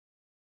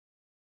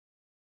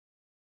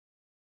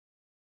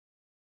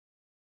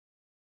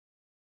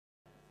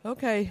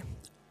Okay,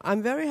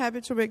 I'm very happy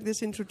to make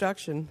this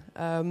introduction.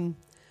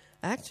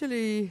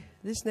 Actually,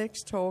 this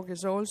next talk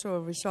is also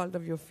a result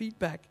of your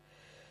feedback.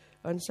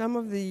 On some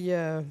of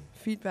the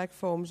feedback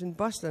forms in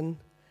Boston,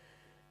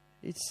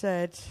 it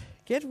said,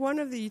 get one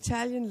of the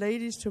Italian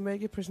ladies to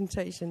make a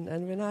presentation.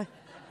 And when I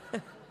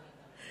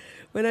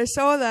when I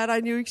saw that, I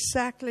knew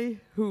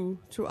exactly who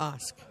to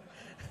ask.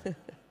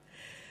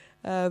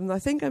 I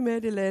think I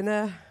met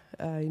Elena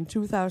in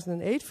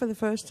 2008 for the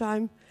first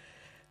time.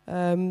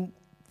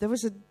 There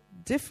was a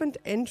different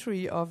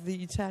entry of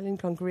the Italian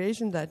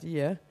congregation that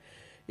year.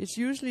 It's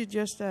usually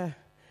just a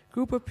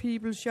group of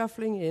people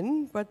shuffling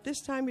in, but this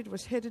time it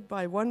was headed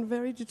by one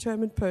very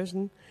determined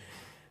person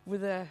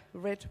with a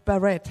red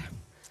beret.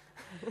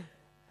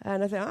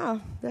 And I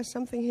thought, there's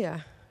something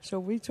here.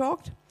 So we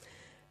talked.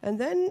 And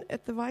then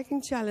at the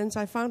Viking Challenge,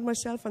 I found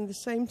myself on the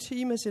same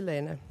team as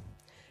Elena.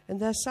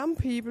 And there are some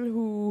people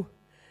who,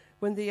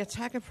 when they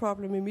attack a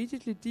problem,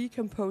 immediately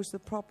decompose the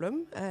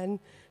problem and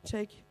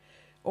take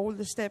all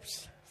the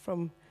steps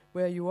from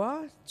where you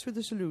are to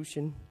the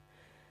solution.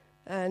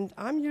 And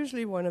I'm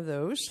usually one of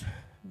those,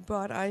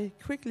 but I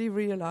quickly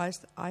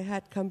realized I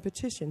had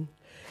competition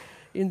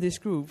in this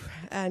group.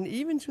 And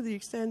even to the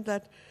extent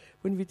that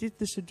when we did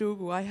the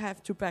Sudoku, I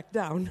have to back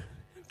down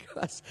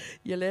because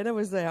Elena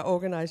was there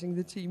organizing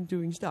the team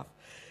doing stuff.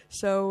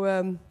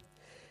 So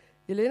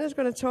Elena's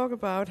going to talk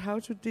about how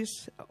to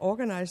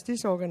organize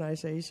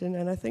disorganization,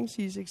 and I think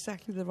she's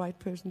exactly the right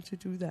person to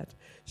do that.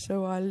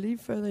 So I'll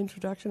leave further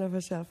introduction of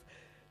herself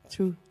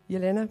to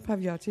Elena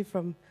Paviotti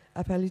from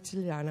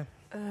Italiana.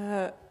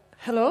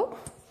 Hello.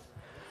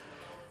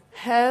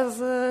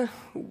 As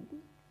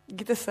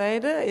Gita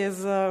said,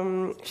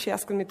 she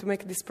asked me to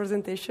make this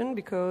presentation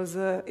because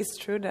it's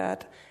true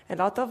that a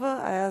lot of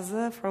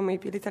us from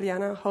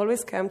Italiana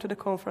always come to the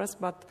conference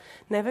but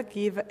never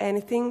give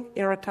anything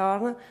in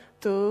return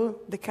to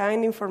the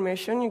kind of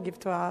information you give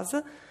to us.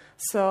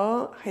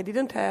 So I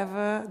didn't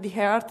have the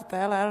heart to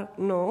tell her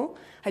no.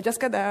 I just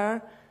got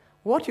there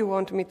what you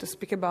want me to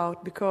speak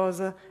about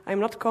because I'm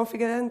not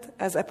confident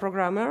as a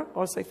programmer,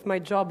 also if my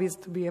job is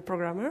to be a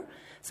programmer.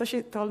 So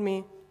she told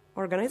me,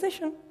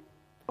 organization.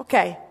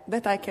 Okay,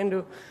 that I can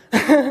do.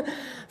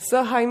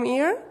 So I'm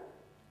here,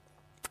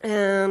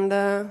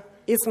 and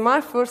it's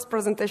my first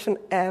presentation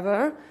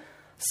ever.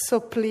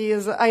 So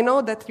please, I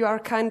know that you are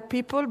kind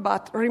people,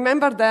 but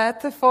remember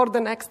that for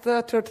the next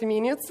 30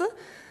 minutes.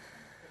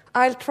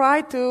 I'll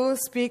try to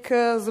speak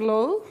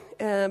slow,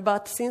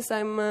 but since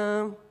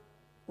I'm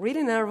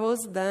really nervous,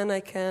 then I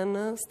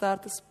can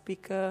start to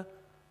speak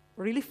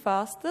really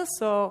fast.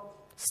 So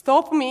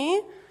stop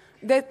me.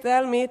 They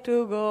tell me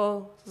to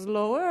go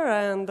slower,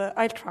 and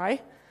I'll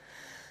try.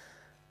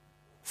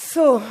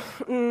 So,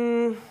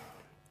 when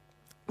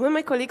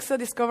my colleagues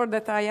discovered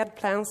that I had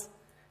plans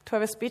to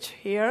have a speech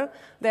here,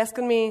 they asked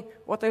me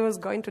what I was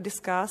going to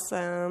discuss,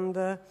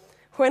 and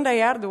when I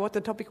heard what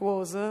the topic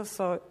was,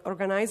 so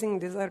organizing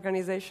this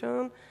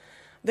organization,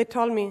 they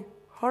told me,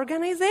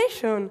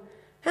 organization?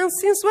 And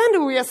since when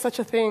do we have such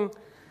a thing?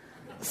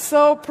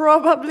 So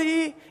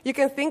probably you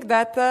can think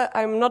that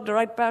I'm not the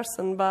right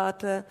person, but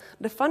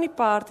the funny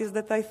part is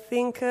that I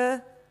think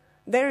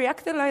they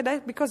reacted like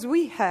that because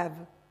we have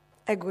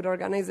a good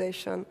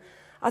organization.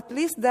 At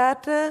least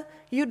that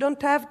you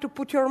don't have to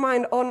put your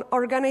mind on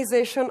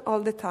organization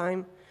all the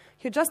time.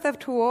 You just have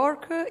to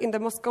work in the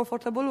most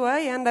comfortable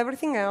way and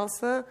everything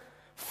else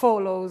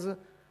follows.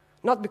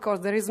 Not because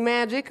there is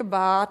magic,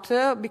 but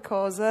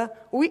because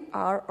we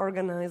are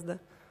organized.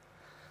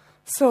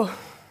 So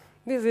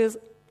this is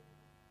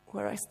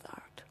where I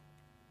start.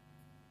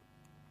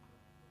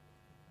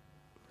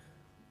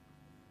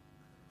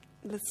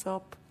 Let's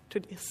hop to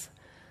this.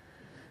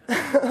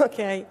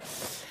 Okay,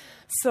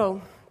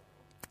 so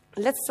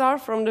let's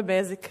start from the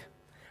basic.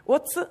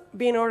 What's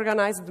being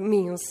organized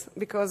means?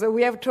 Because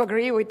we have to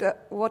agree with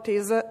what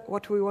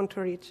we want to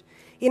reach.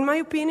 In my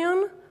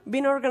opinion,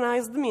 being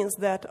organized means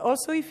that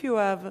also if you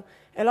have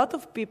a lot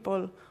of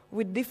people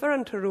with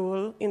different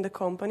rules in the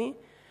company,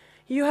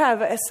 you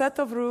have a set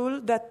of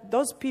rules that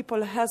those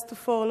people has to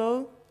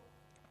follow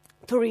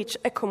to reach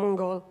a common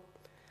goal.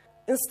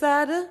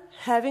 Instead,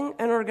 having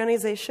an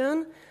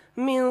organization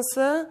means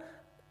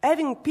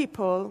having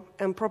people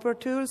and proper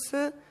tools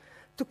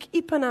to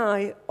keep an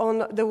eye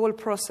on the whole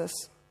process.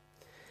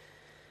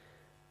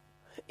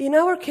 In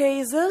our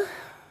case,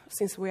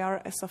 since we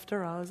are a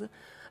software house,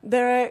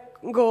 their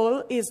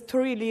goal is to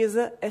release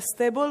a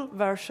stable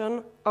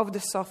version of the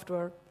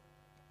software.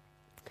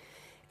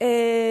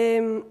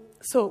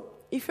 So,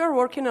 if you're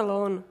working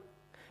alone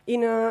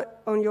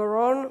on your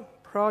own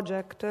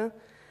project,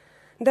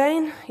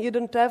 then you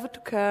don't have to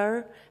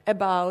care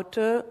about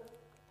all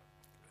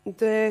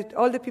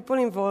the people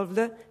involved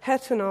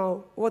have to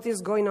know what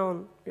is going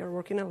on. You're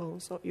working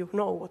alone, so you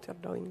know what you're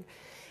doing.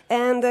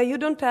 And you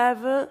don't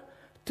have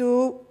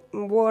to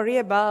worry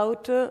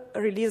about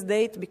release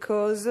date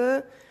because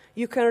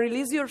you can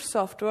release your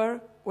software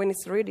when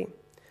it's ready.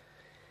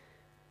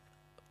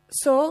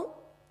 So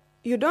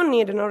you don't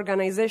need an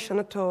organization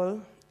at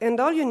all. And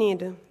all you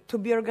need to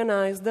be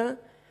organized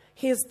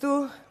is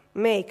to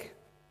make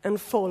and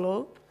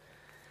follow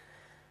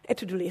a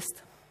to-do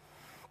list.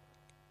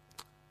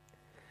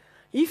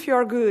 If you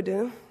are good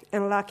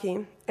and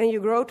lucky and you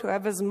grow to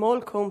have a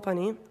small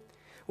company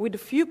with a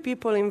few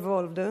people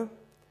involved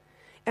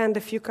and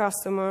a few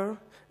customers,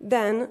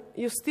 then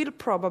you still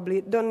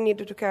probably don't need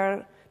to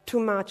care too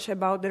much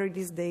about the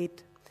release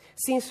date,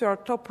 since your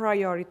top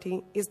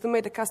priority is to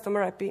make the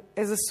customer happy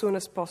as soon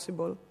as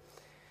possible.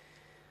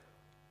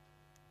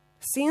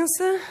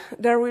 Since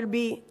there will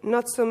be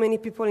not so many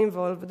people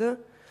involved,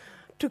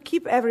 to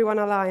keep everyone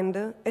aligned,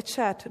 a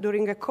chat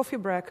during a coffee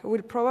break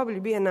will probably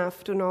be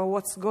enough to know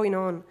what's going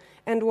on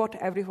and what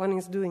everyone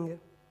is doing.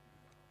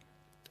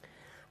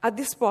 At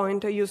this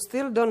point, you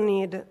still don't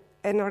need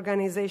an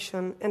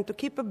organization, and to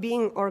keep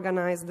being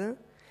organized,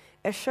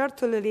 a shared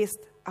to-do list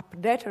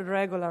updated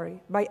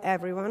regularly by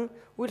everyone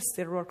will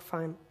still work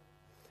fine.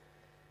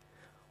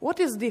 What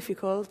is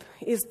difficult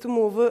is to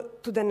move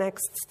to the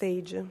next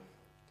stage.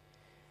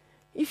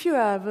 If you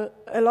have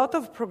a lot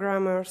of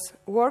programmers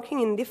working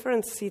in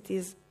different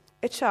cities,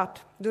 a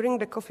chat during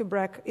the coffee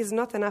break is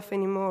not enough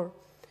anymore.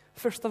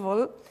 First of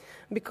all,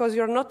 because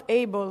you're not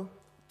able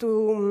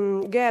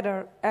to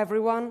gather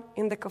everyone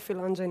in the coffee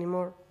lounge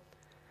anymore.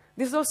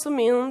 This also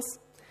means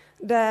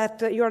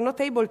that you are not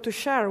able to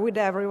share with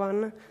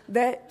everyone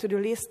the to-do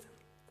list.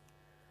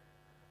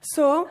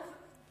 So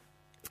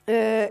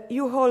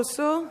you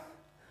also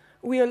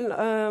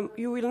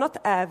will not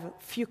have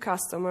few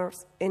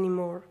customers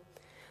anymore.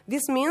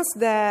 This means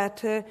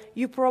that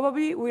you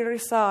probably will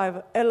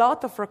receive a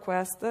lot of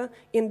requests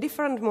in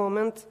different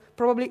moments,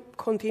 probably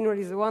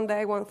continually, one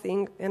day one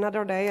thing,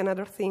 another day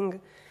another thing.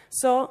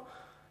 So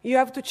you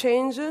have to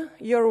change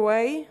your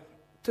way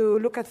to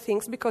look at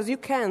things, because you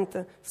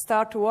can't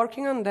start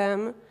working on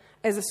them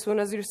as soon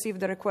as you receive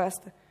the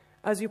request,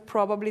 as you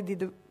probably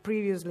did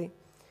previously.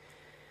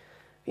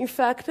 In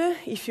fact,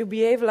 if you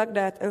behave like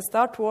that and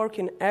start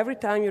working every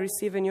time you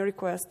receive a new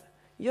request,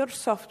 your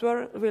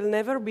software will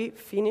never be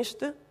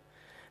finished,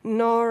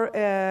 nor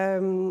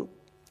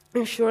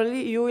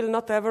surely you will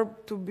not ever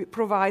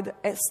provide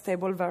a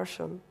stable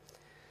version.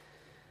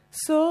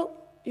 So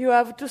you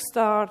have to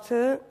start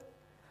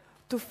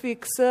to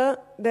fix the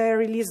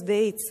release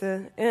dates,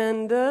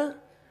 and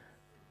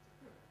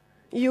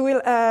you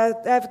will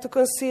have to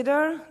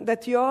consider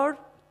that your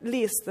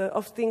list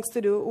of things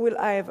to do will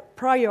have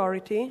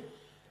priority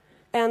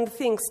and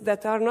things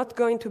that are not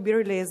going to be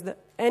released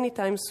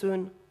anytime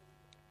soon.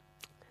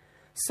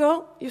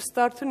 So you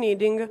start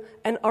needing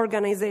an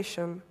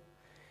organization,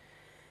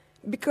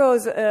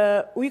 because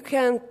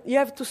you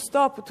have to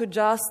stop to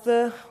just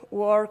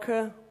work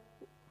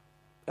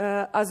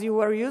as you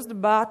were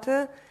used,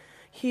 but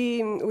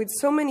with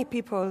so many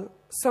people,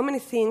 so many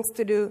things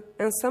to do,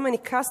 and so many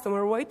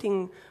customers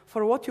waiting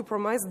for what you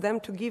promised them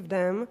to give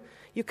them,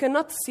 you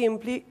cannot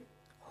simply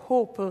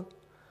hope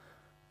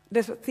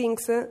that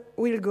things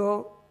will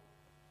go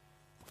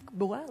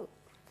well.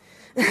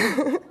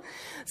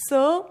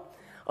 So,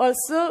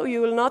 also,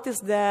 you will notice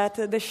that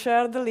the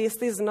shared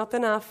list is not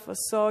enough,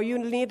 so you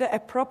need a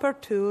proper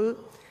tool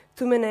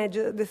to manage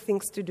the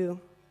things to do.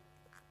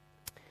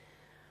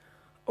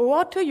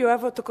 What you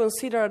have to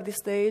consider at this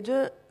stage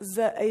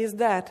is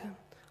that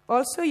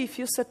also if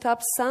you set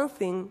up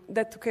something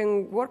that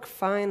can work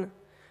fine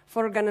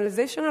for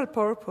organizational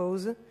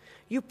purpose,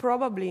 you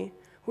probably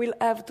will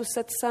have to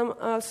set some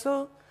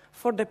also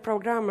for the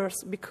programmers,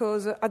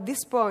 because at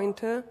this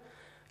point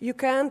you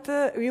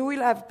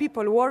will have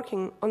people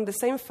working on the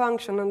same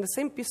function, on the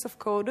same piece of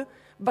code,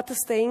 but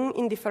staying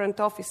in different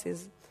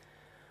offices.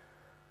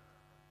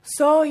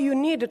 So you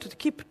need to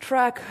keep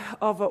track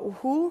of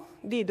who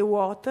did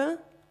what,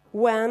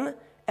 when,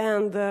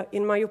 and,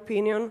 in my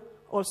opinion,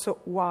 also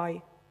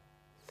why.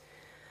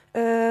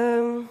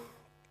 The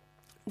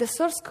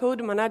source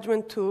code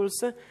management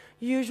tools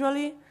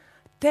usually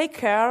take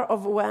care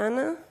of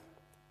when,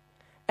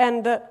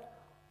 and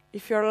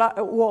if you're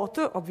what,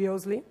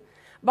 obviously,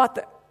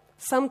 but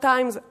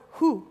sometimes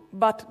who,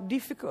 but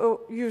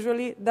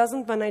usually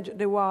doesn't manage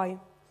the why.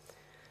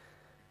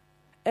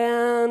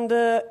 And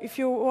if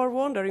you are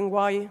wondering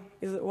why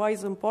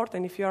is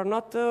important, if you are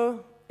not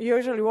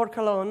usually work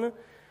alone,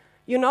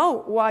 you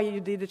know why you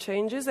did the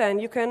changes,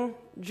 and you can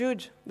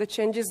judge the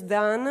changes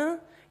done,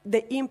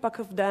 the impact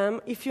of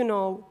them, if you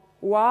know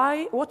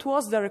why, what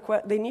was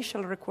the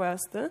initial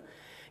request.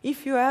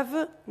 If you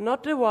have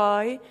not the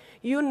why,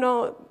 you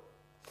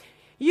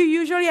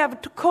usually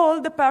have to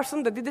call the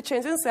person that did the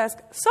change and ask,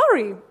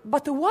 sorry,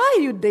 but why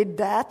you did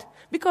that?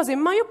 Because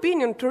in my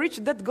opinion, to reach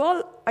that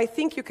goal, I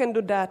think you can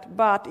do that.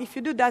 But if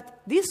you do that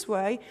this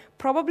way,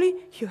 probably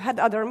you had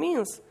other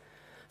means.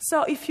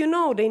 So if you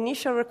know the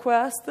initial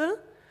request,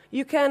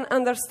 you can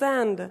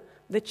understand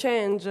the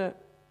change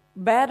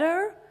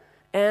better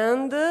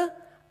and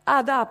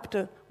adapt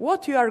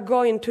what you are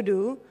going to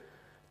do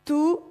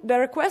to the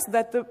request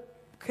that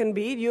can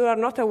be you are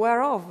not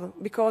aware of,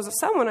 because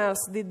someone else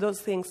did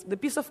those things. The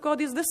piece of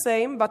code is the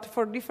same, but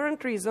for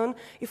different reason,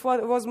 it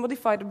was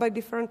modified by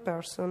different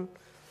person.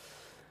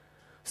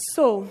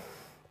 So,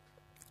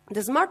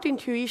 the smart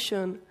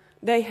intuition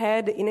they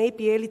had in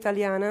APL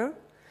Italiana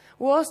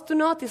was to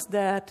notice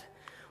that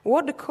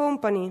what the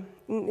company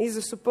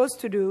is supposed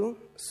to do,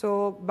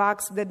 so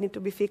bugs that need to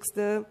be fixed,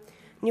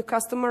 new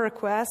customer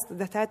requests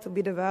that had to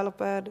be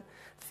developed,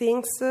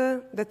 things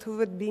that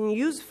would be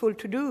useful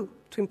to do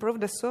to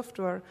improve the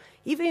software,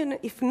 even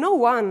if no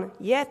one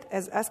yet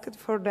has asked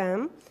for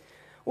them,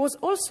 was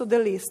also the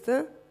list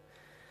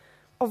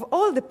of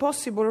all the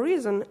possible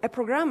reasons a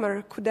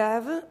programmer could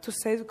have to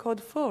save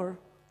code for.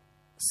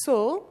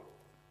 So,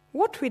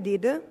 what we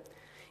did,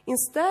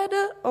 instead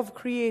of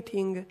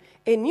creating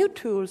a new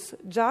tools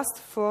just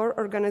for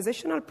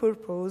organizational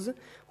purpose,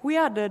 we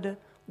added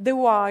the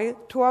why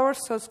to our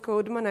source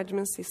code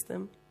management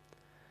system.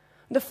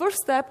 The first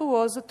step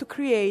was to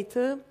create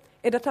a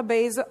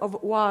database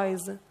of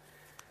whys.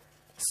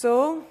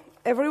 So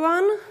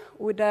everyone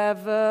would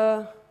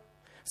have,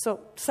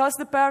 sales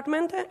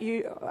department,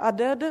 you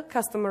added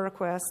customer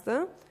request,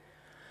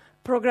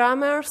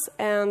 programmers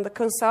and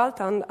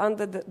consultant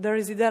added the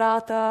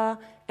desiderata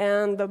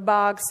and the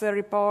bugs,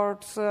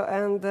 reports,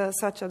 and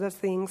such other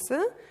things.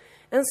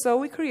 And so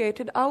we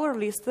created our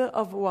list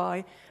of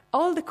why.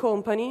 All the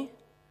company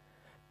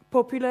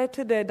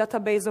populated a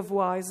database of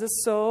whys,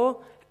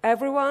 so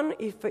everyone,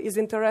 if is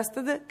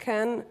interested,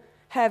 can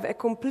have a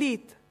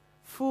complete,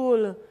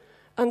 full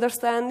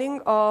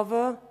understanding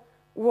of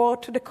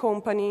what the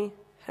company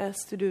has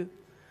to do.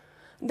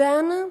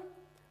 Then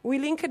we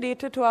linked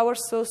it to our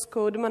source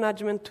code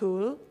management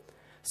tool,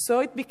 so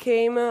it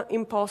became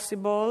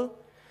impossible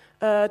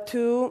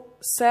to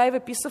save a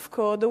piece of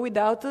code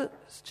without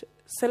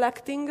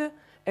selecting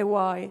a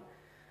why.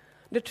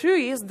 The truth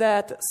is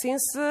that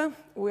since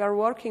we are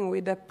working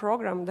with a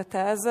program that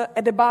has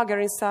a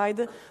debugger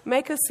inside,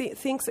 making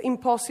things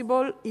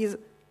impossible is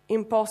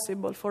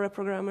impossible for a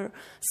programmer.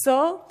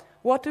 So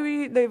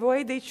the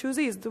way they choose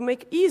is to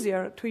make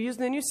easier to use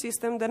the new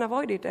system than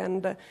avoid it.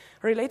 And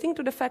relating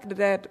to the fact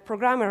that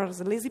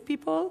programmers are lazy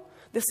people,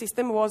 the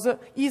system was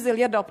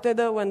easily adopted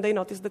when they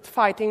noticed that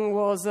fighting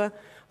was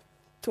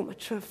too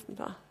much,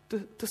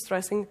 too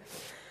stressing.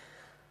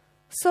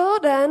 So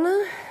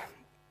then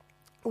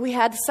we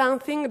had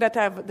something that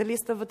have the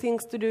list of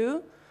things to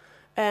do,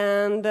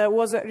 and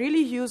was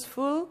really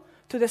useful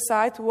to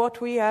decide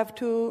what we have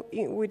to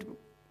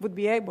would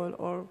be able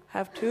or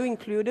have to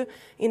include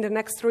in the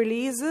next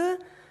release,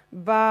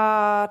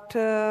 but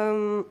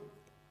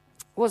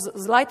was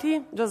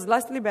just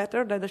slightly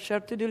better than the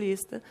shared to-do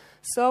list.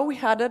 So we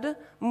added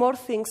more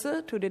things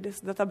to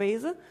this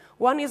database.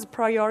 One is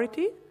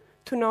priority,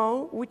 to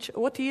know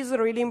what is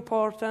really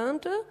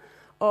important,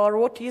 or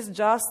what is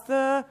just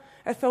a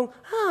thought,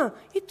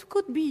 it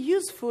could be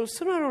useful,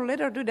 sooner or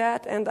later do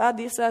that, and add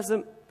this as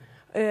a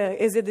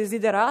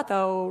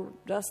desiderata, or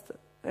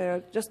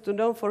just to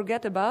don't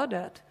forget about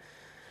that.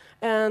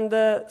 And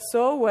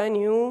so when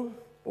you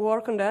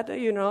work on that,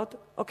 you know,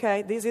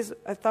 okay, this is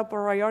a top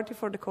priority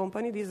for the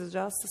company, this is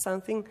just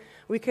something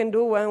we can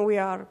do when we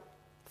are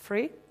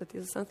free. That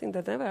is something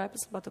that never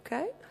happens, but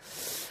okay.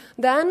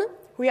 Then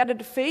we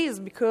added phase,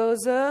 because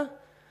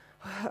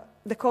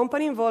the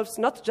company involves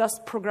not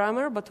just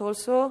programmer, but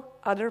also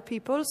other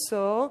people.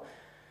 So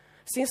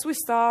since we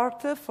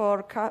start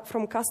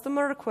from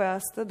customer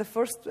request, the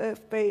first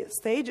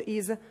stage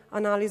is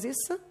analysis,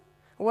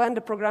 when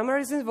the programmer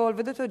is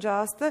involved to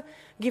just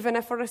give an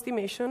effort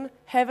estimation,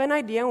 have an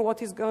idea on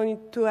what is going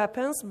to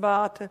happen,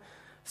 but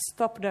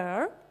stop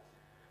there.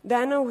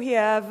 Then we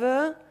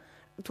have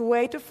to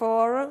wait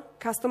for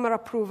customer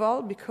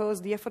approval,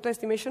 because the effort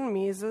estimation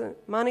means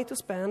money to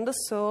spend,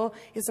 so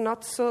it's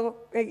not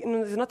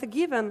a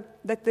given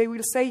that they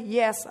will say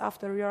yes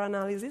after your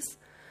analysis.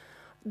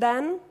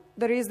 Then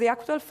there is the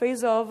actual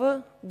phase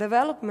of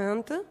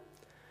development,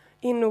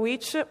 in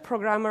which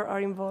programmers are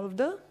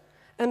involved,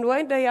 and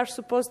when they are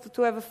supposed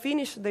to have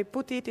finished, they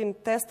put it in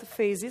test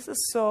phases,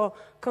 so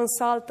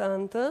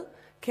consultant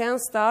can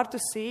start to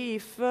see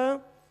if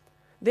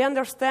the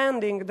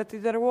understanding that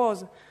there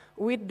was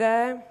with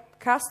the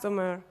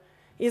customer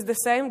is the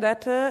same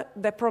that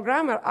the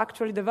programmer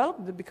actually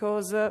developed,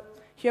 because you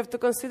have to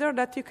consider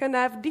that you can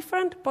have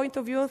different point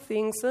of view on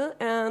things,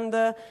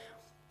 and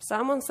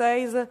someone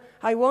says,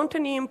 I want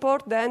an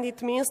import, then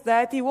it means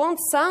that he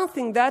wants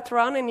something that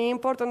run an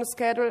import on a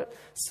schedule,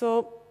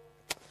 so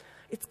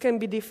it can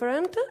be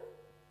different.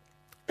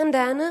 And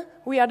then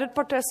we added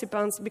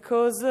participants,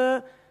 because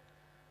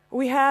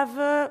we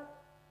have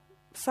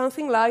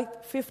something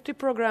like 50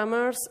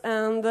 programmers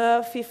and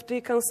 50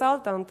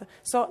 consultants.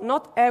 So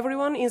not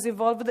everyone is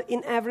involved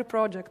in every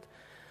project.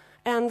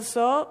 And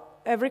so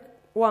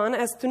everyone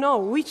has to know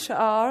which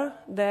are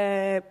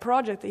the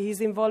project he is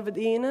involved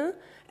in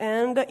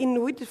and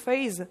in which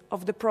phase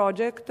of the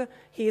project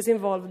he is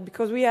involved,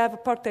 because we have a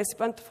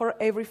participant for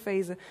every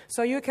phase.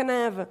 So you can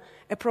have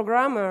a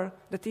programmer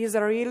that is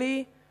a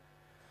really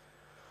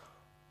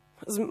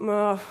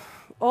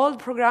old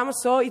programmer,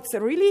 so it's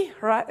really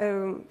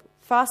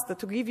fast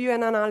to give you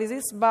an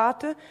analysis,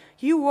 but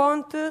you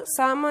want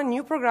some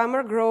new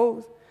programmer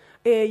grow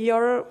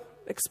your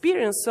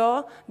experience.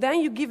 So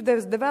then you give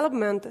this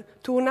development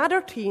to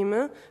another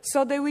team,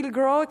 so they will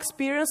grow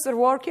experience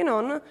working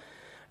on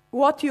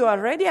what you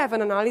already have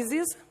an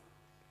analysis,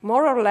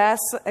 more or less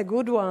a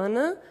good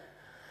one,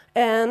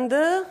 and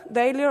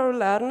daily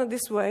learn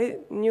this way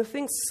new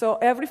things. So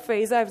every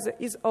phase has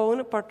its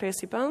own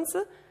participants,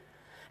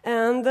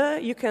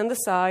 and you can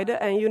decide,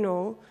 and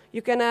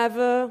you can have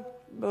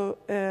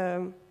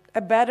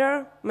a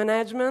better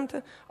management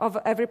of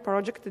every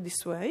project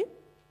this way.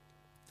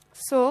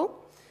 So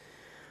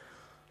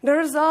the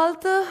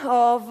result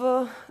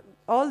of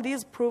all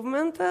this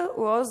improvement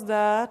was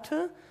that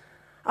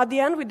at the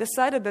end we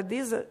decided that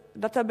this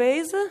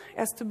database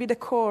has to be the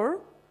core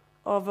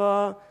of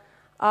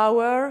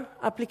our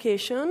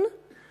application,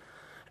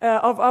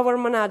 of our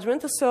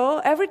management. So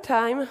every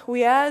time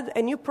we add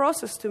a new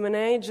process to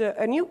manage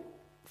a new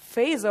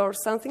phase or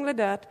something like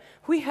that,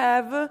 we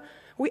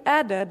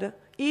added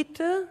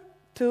it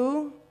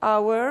to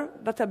our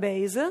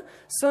database.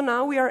 So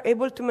now we are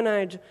able to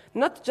manage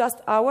not just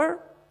our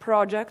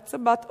projects,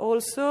 but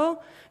also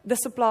the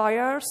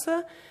suppliers,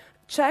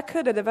 check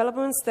the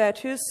development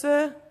status,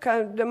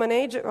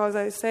 manage, as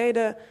I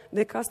said,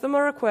 the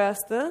customer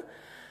request,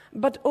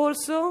 but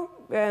also,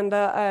 and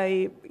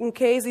in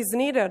case it's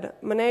needed,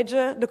 manage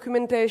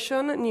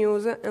documentation,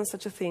 news, and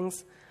such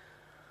things.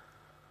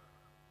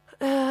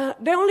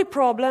 The only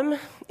problem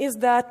is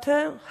that,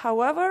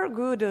 however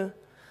good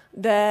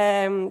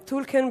the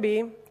tool can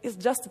be, it's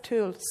just a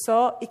tool,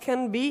 so it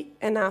can be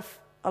enough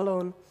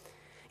alone.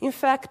 In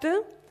fact,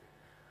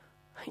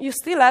 you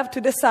still have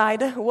to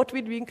decide what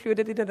will be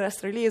included in the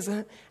REST release,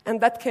 and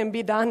that can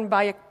be done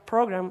by a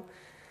program.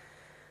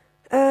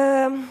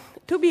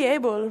 To be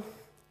able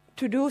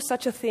to do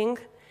such a thing,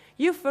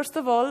 you first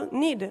of all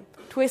need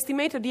to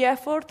estimate the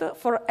effort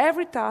for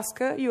every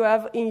task you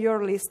have in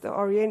your list,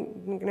 or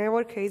in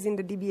our case, in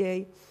the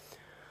DBA.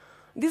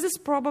 This is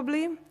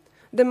probably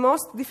the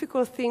most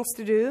difficult things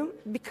to do,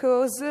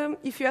 because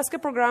if you ask a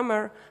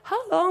programmer,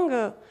 how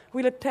long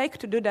will it take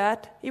to do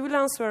that? He will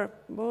answer,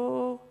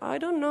 oh, I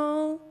don't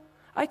know.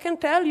 I can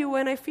tell you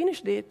when I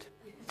finished it.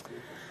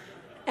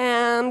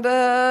 And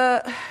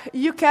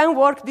you can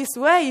work this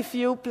way if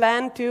you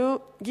plan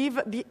to give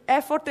the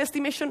effort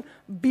estimation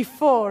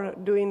before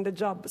doing the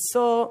job.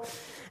 So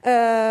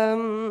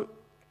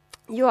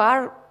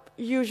you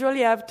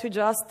usually have to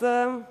just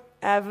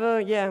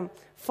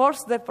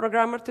force the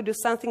programmer to do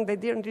something they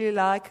didn't really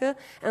like,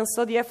 and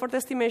so the effort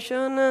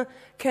estimation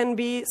can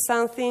be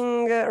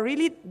something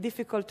really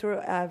difficult to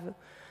have.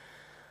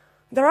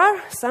 There are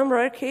some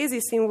rare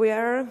cases in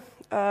where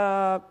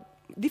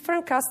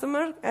different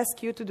customers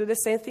ask you to do the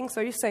same thing, so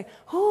you say,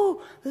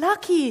 oh,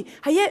 lucky,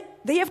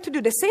 they have to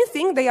do the same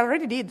thing they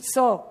already did,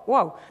 so,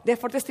 wow, the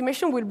effort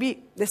estimation will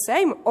be the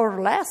same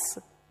or less.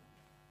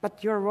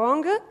 But you're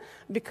wrong,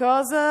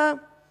 because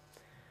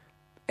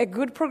a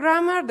good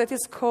programmer that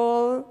is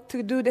called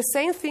to do the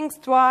same things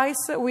twice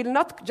will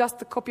not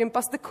just copy and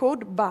paste the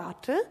code,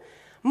 but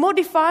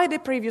modify the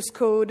previous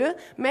code,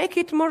 make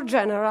it more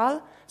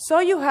general, so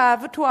you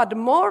have to add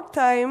more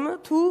time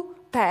to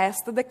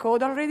test the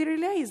code already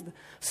released.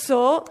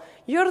 So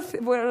your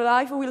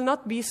life will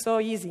not be so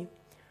easy.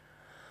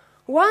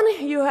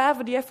 When you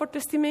have the effort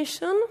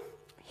estimation,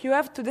 you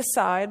have to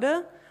decide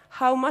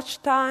how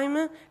much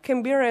time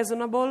can be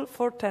reasonable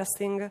for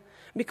testing,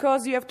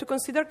 because you have to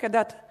consider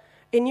that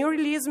a new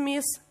release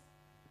means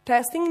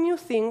testing new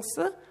things,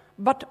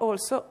 but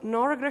also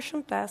no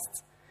regression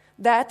tests.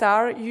 That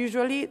are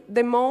usually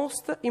the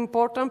most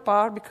important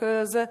part,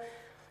 because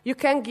you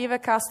can give a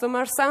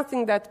customer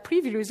something that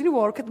previously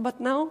worked, but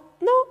now,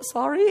 no,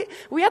 sorry,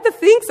 we had the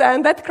things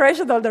and that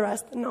crashed all the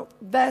rest. No,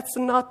 that's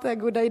not a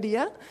good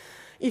idea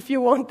if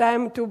you want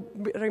them to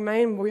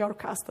remain your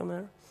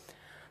customer.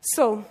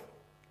 So,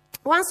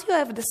 once you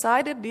have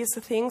decided these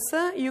things,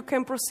 you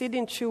can proceed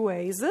in two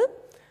ways.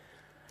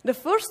 The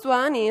first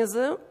one is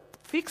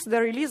fix the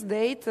release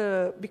date,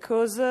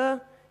 because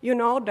you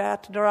know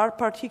that there are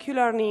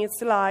particular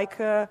needs, like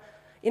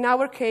in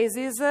our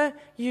cases,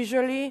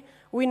 usually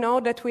we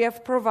know that we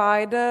have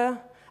provided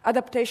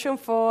adaptation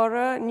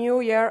for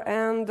New Year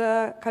and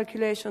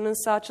calculation and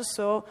such,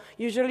 so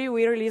usually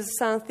we release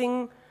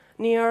something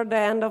near the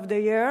end of the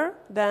year,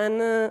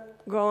 then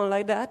go on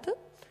like that.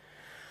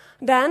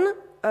 Then,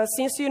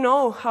 since you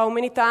know how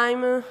many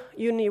time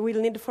you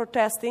will need for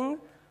testing,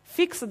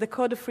 fix the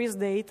code freeze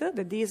date.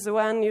 That is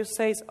when you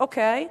say,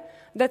 okay,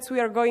 this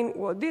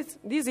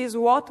is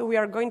what we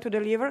are going to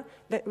deliver,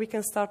 that we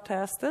can start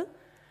test.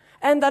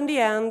 And at the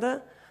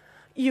end,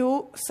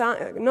 you,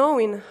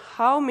 knowing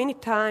how many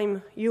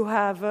time you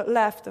have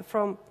left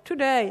from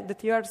today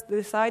that you are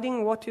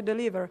deciding what you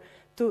deliver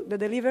to the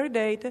delivery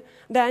date,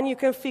 then you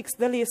can fix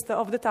the list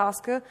of the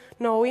task,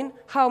 knowing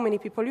how many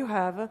people you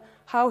have,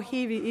 how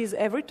heavy is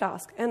every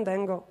task, and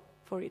then go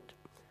for it.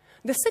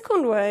 The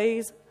second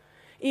way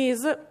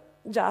is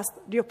just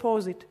the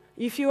opposite.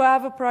 If you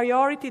have a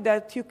priority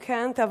that you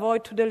can't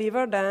avoid to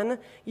deliver, then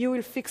you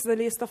will fix the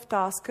list of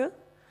tasks,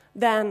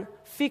 then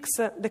fix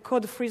the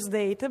code freeze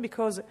date,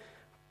 because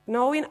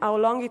knowing how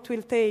long it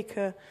will take,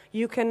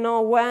 you can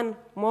know when,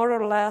 more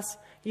or less,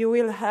 you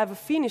will have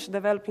finished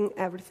developing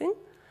everything,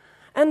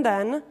 and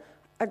then,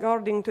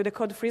 according to the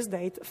code freeze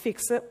date,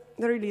 fix the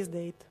release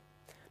date.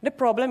 The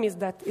problem is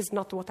that is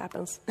not what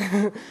happens.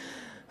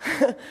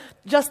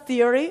 Just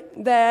theory.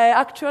 The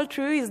actual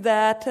truth is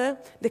that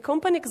the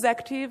company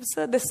executives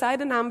decide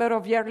the number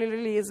of yearly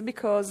release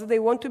because they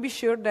want to be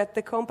sure that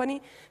the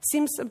company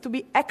seems to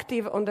be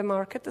active on the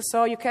market.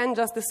 So you can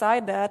just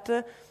decide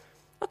that,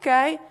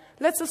 okay,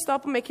 let's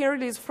stop making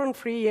release from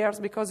 3 years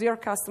because your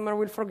customer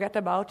will forget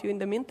about you in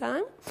the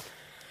meantime.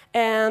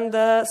 And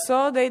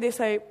so they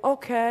say,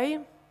 okay,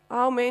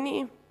 how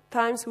many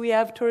times we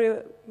have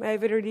to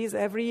have a release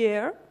every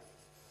year?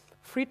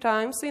 3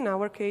 times in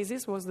our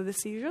cases was the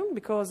decision,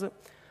 because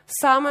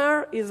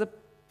summer is a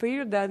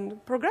period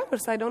that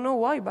programmers, I don't know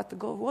why, but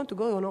want to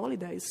go on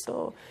holidays.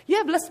 So you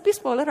have less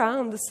people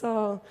around,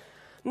 so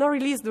no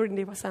release during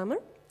the summer.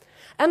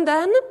 And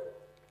then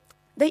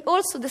they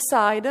also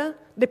decide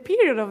the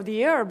period of the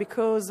year,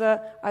 because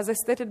as I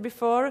stated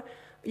before,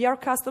 your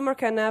customer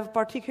can have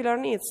particular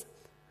needs.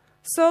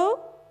 So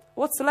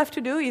what's left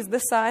to do is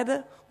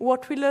decide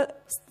what will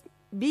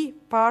be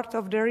part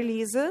of the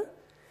release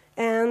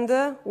and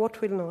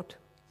what will not.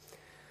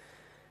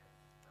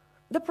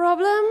 The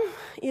problem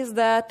is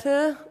that,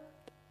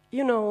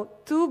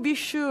 to be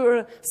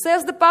sure,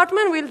 sales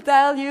department will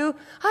tell you,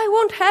 I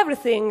want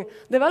everything.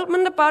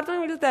 Development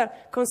department will tell,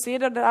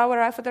 consider that our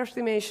effort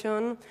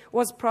estimation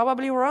was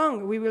probably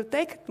wrong. We will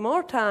take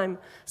more time.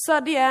 So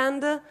at the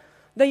end,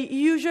 they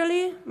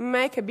usually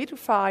make a bit of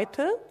fight,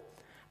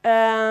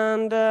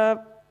 and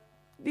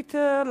it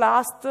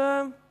lasts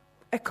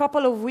a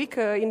couple of weeks.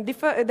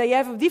 They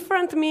have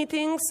different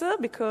meetings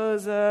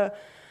because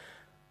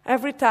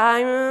every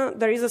time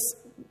there is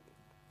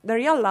the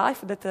real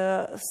life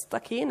that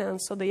stuck in,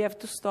 and so they have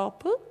to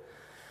stop.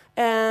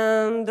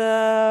 And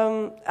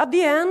at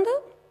the end,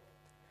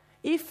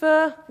 if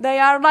they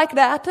are like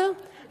that,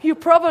 you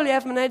probably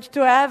have managed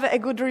to have a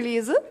good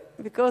release,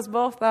 because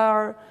both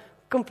are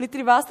completely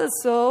devastated.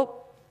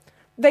 So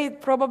they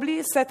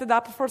probably set it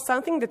up for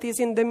something that is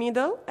in the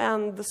middle,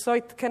 and so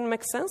it can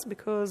make sense,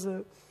 because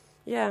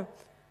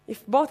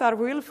if both are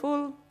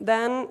willful,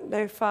 then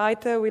the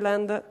fight will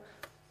end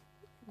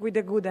with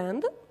a good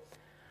end.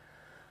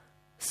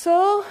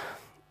 So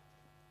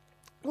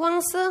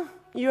once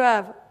you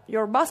have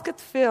your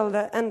basket filled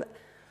and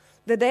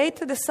the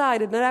date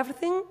decided and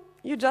everything,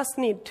 you just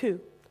need to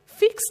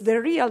fix the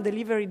real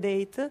delivery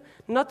date,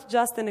 not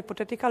just an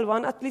hypothetical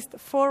one, at least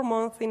 4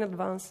 months in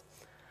advance.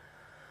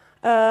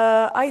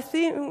 I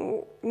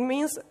think it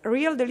means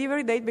real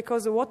delivery date,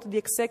 because what the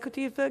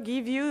executive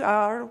give you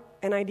are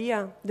an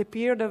idea, the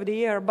period of the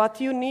year,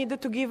 but you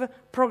need to give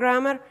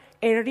programmer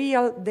a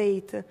real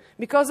date,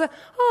 because,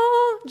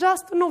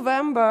 just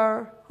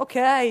November,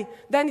 okay,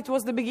 then it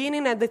was the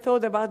beginning and they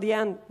thought about the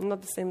end,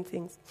 not the same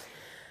things.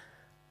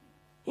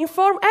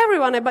 Inform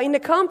everyone in the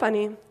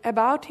company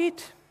about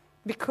it,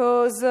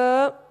 because,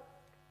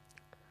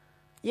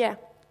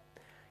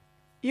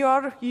 you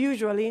are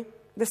usually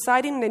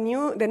deciding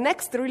the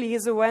next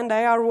release when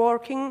they are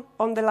working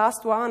on the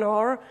last one,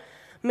 or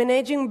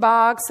managing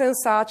bugs and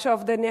such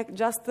of the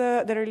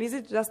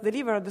release just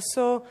delivered.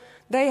 So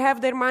they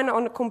have their mind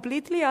on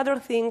completely other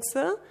things,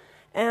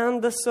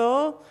 and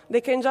so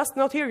they can just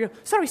not hear you.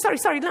 Sorry,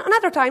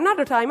 another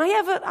time. I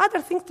have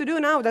other things to do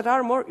now that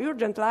are more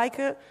urgent, like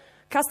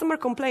customer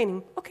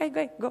complaining.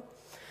 Okay, go.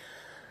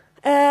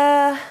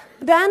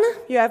 Then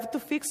you have to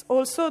fix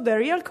also the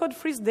real code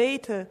freeze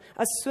date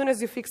as soon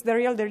as you fix the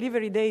real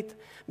delivery date,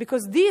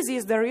 because this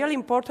is the real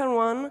important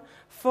one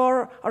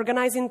for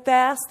organizing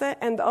tests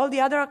and all the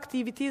other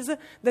activities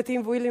that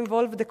will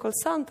involve the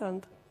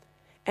consultant.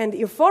 And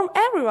inform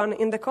everyone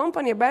in the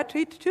company about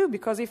it too,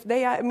 because if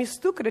they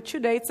mistook the 2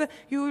 dates,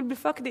 you will be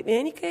fucked in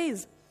any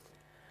case.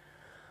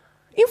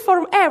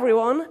 Inform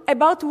everyone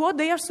about what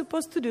they are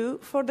supposed to do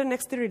for the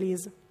next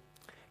release.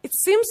 It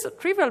seems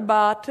trivial,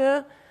 but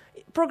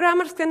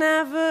programmers can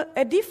have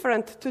a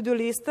different to-do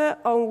list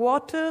on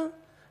what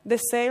the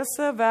sales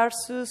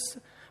versus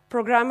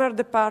programmer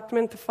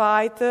department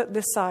fight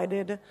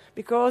decided,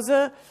 because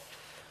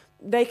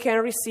they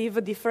can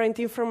receive different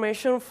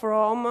information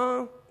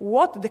from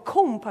what the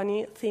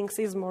company thinks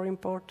is more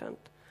important.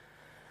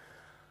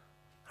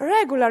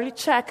 Regularly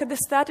check the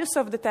status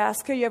of the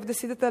task you have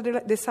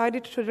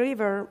decided to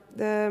deliver.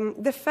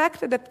 The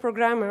fact that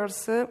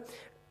programmers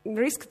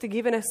risk to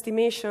give an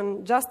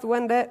estimation just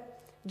when the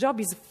job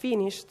is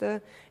finished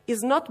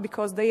is not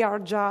because they are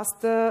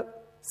just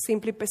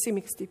simply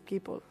pessimistic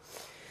people.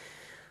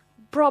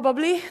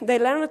 Probably they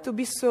learn to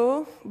be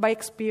so by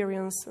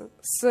experience,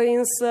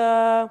 since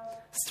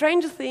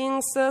strange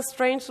things,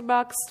 strange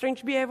bugs,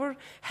 strange behavior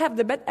have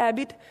the bad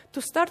habit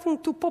to starting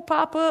to pop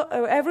up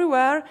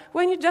everywhere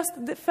when you just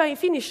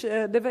finish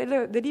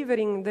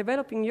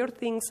developing your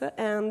things,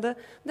 and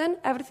then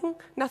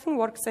nothing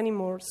works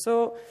anymore.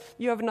 So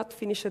you have not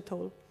finished at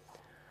all.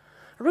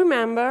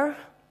 Remember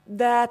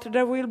that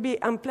there will be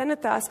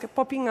unplanned tasks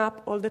popping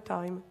up all the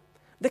time.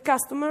 The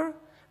customer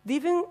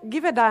didn't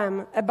give a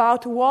damn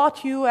about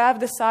what you have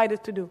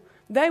decided to do.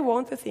 They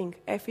want a thing.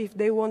 If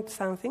they want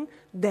something,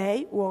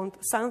 they want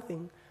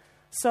something.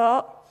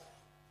 So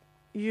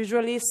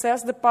usually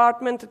sales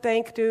department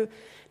think to,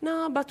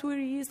 no, but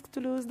we risk to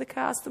lose the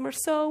customer,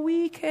 so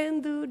we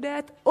can do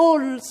that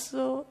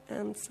also.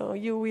 And so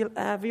you will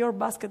have your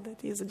basket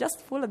that is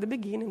just full at the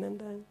beginning and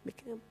then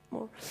become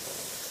more.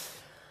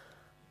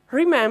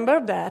 Remember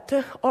that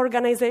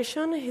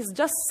organization is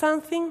just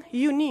something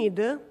you need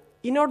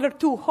in order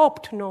to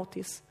hope to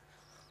notice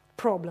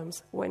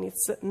problems when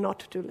it's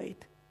not too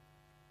late.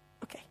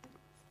 Okay,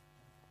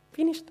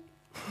 finished.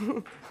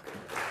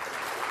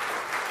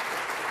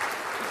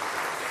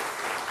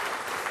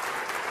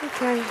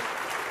 Okay.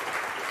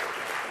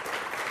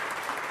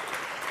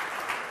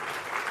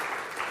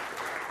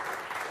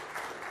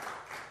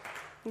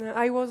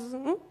 I was,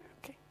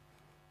 okay.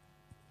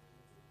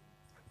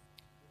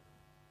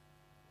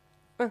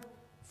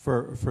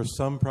 For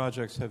some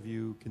projects, have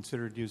you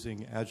considered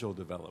using agile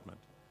development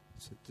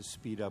to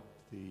speed up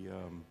the,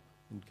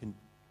 and can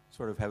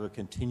sort of have a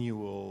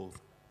continual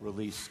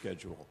release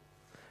schedule?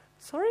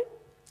 Sorry?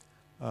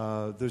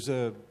 There's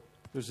a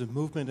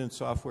movement in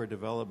software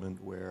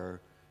development where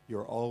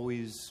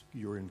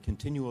you're in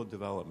continual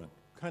development,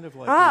 kind of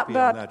like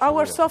but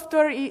our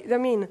software,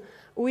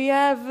 we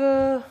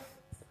have,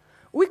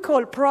 we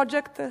call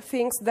project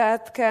things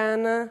that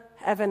can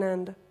have an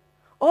end.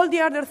 All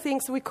the other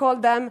things, we call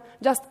them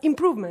just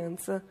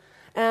improvements.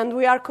 And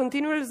we are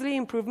continuously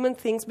improving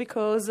things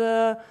because,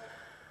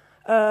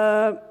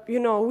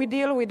 we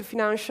deal with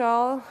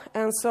financial,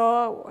 and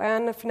so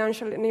when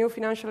new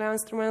financial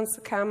instruments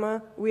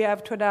come, we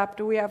have to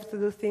adapt, we have to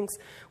do things.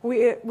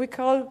 We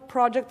call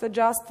project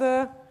just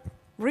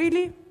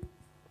really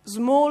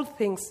small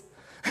things.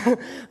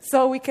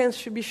 So we can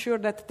be sure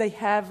that they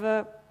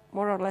have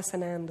more or less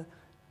an end.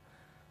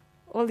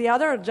 All the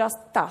other are just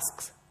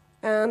tasks.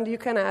 And you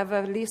can have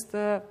a list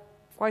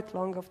quite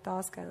long of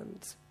tasks,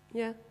 and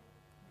yeah.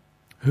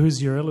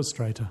 Who's your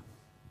illustrator?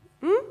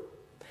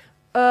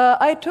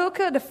 I took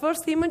the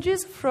first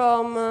images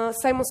from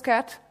Simon's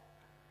cat,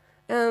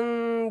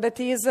 and that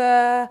is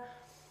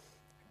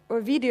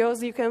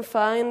videos you can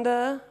find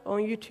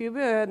on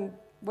YouTube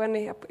when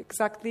he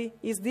exactly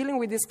is dealing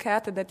with this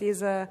cat that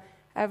is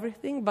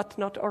everything but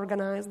not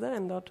organized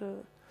and not.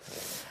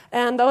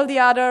 And all the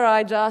other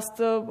I just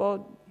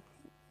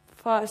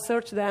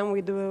search them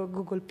with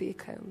Google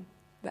Pic, and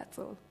that's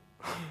all.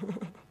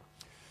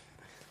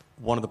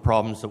 One of the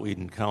problems that we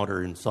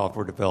encounter in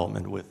software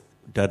development with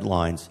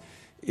deadlines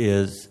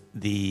is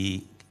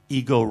the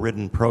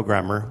ego-ridden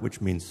programmer, which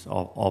means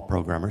all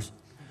programmers,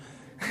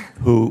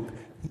 who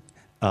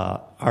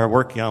are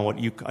working on what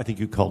I think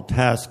you call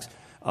tasks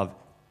of,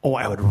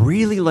 I would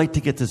really like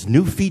to get this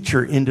new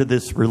feature into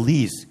this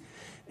release.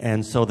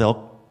 And so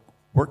they'll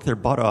work their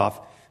butt off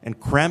and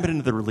cram it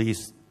into the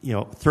release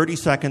 30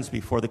 seconds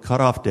before the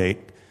cutoff date,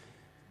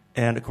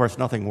 and of course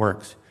nothing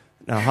works.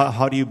 Now,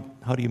 how do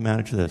you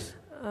manage this?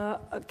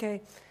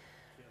 Okay.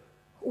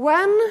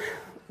 When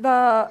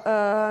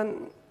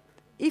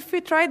if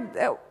we tried,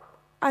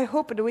 I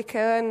hope that we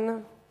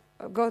can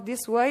go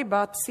this way.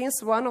 But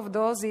since one of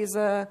those is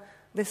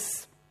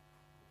this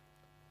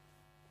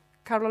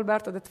Carlo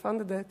Alberto that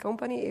founded the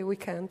company, we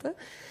can't.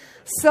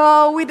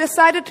 So we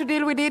decided to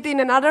deal with it in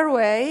another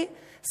way.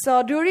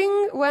 So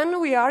when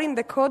we are in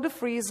the code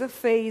freeze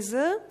phase,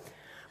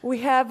 we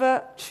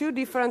have two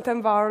different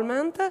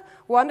environments.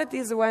 One that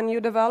is when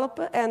you develop,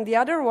 and the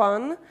other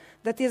one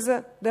that is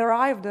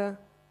derived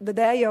the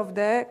day of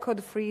the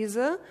code freeze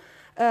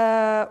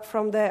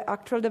from the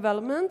actual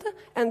development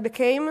and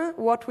became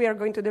what we are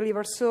going to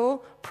deliver.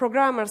 So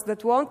programmers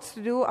that want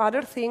to do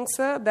other things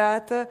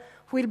that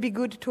will be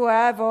good to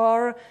have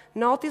or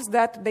notice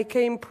that they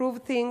can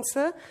improve things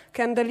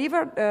can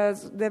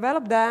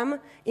develop them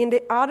in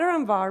the other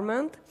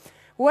environment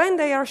when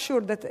they are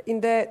sure that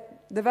in the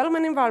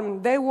development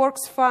environment they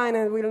works fine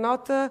and will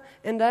not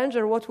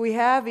endanger what we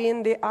have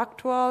in the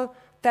actual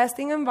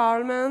testing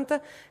environment.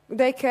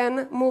 They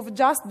can move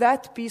just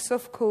that piece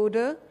of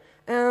code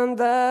and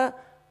they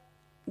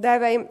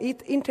have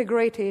it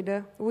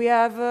integrated. We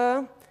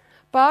have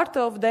part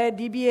of the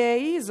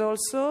DBA is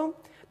also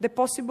the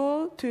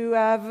possible to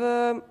have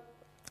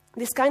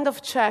this kind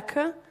of check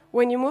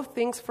when you move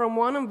things from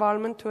one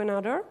environment to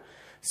another.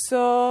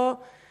 So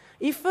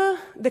if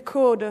the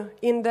code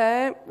in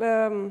the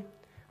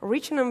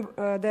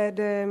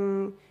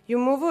you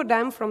move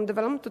them from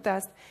development to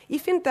test.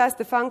 If in test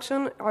the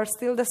functions are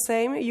still the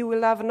same, you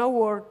will have no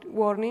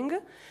warning.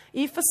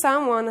 If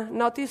someone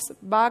notices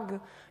bug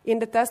in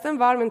the test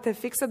environment and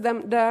fixes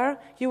them there,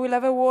 you will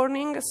have a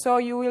warning, so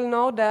you will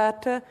know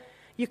that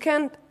you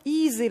can't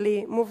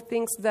easily move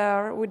things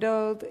there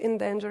without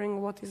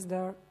endangering what is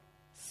there.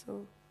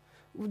 So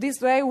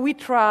this way we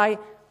try.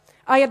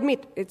 I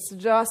admit it's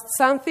just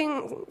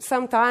something,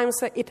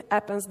 sometimes it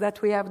happens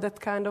that we have that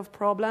kind of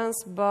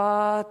problems,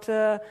 but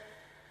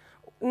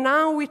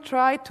now we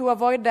try to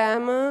avoid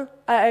them.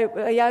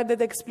 I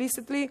added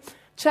explicitly,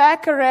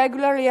 check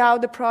regularly how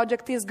the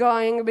project is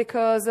going,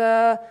 because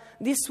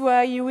this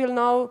way you will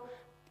know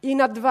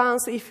in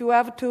advance if you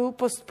have to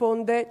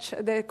postpone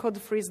the code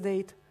freeze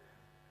date.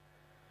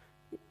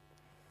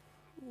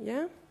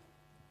 Yeah?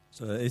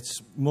 So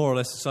it's more or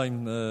less the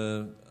same,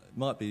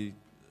 might be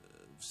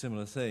a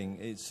similar thing.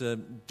 It's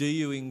do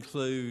you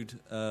include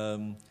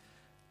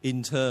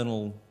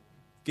internal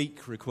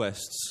geek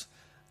requests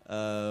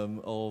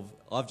of,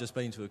 I've just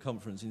been to a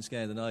conference in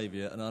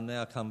Scandinavia and I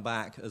now come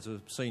back as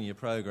a senior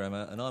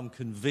programmer and I'm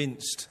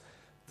convinced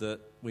that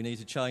we need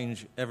to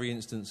change every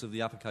instance of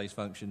the uppercase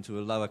function to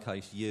a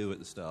lowercase u at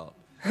the start.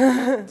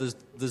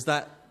 Does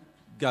that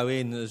go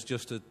in as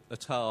just a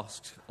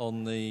task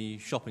on the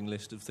shopping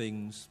list of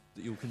things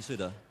that you'll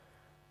consider?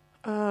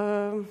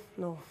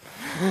 No.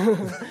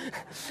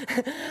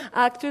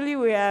 Actually,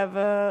 we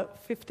have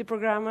 50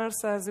 programmers,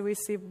 as we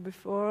see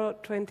before,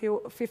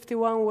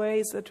 51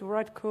 ways to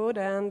write code,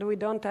 and we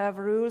don't have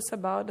rules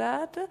about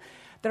that.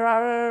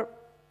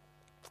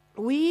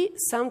 We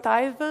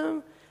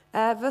sometimes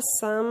have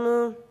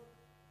some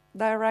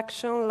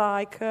direction,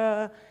 like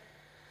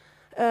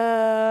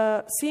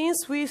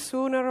since we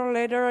sooner or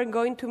later are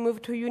going to move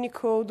to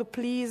Unicode,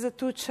 please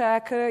to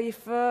check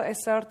if a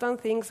certain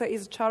thing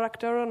is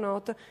character or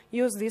not,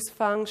 use this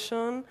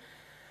function.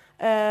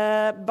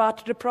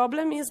 But the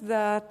problem is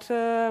that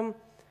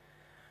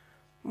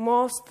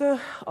most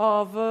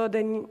of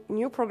the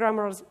new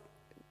programmers,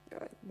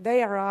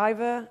 they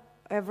arrive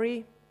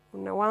every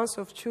once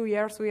or 2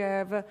 years. We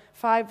have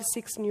 5,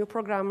 6 new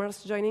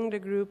programmers joining the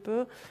group,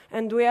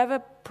 and we have a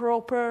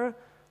proper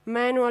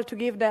manual to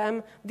give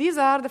them. These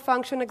are the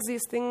functions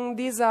existing.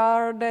 These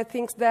are the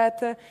things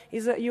that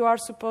you are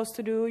supposed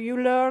to do. You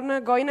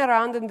learn going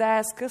around and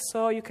ask,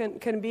 so you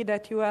can be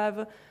that you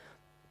have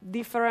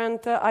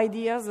different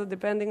ideas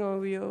depending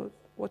on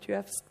what you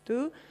have to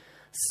do.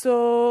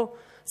 So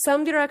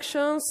some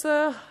directions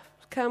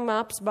come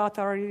up, but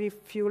are really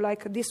few,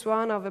 like this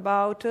one of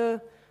about the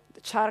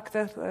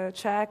character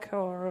check,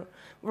 or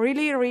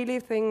really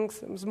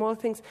things, small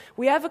things.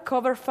 We have a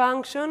cover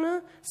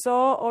function, so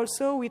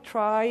also we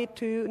try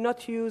to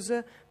not use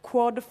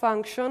quad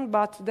function,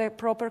 but the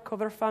proper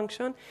cover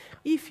function.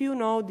 If you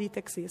know it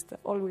exists,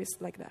 always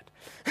like that.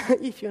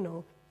 If you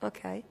know,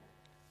 okay.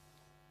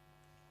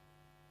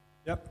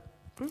 Yep.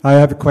 I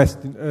have a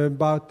question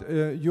about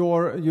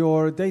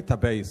your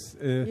database.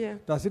 Yeah.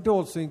 Does it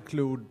also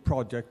include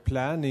project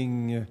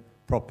planning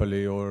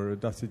properly, or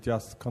does it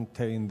just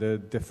contain the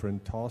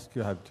different tasks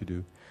you have to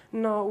do?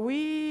 No,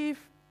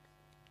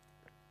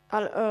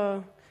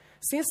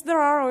 since there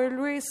are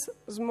always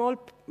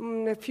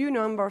a few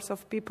numbers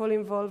of people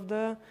involved,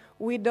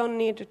 we don't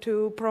need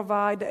to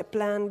provide a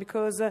plan,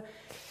 because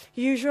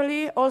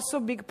usually also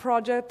big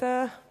project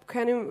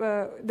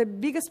the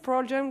biggest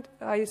project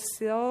I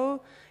saw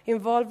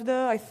involved,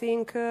 I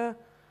think,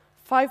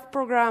 5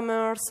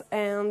 programmers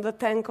and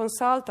 10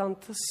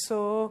 consultants.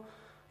 So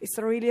it's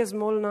really a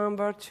small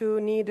number to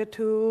need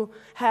to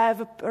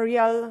have a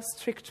real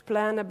strict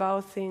plan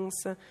about things.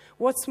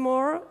 What's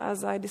more,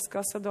 as I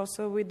discussed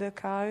also with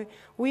Kai,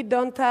 we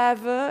don't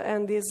have,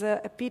 and is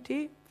a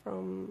pity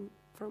from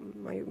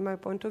my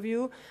point of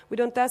view, we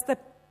don't have a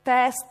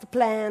test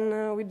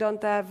plan, we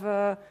don't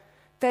have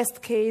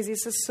test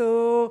cases,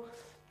 so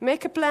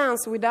make a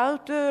plans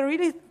without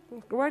really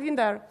writing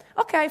there.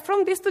 Okay,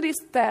 from this to this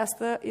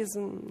test is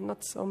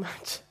not so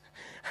much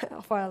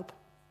of help.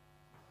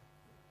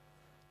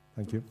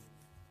 Thank you.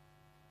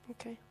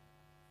 Okay.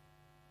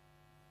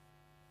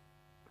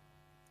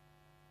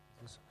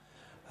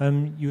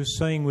 You were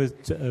saying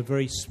with a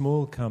very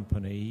small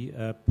company,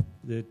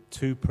 the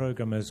 2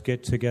 programmers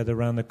get together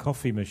around the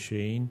coffee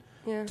machine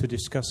to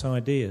discuss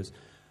ideas.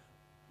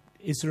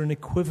 Is there an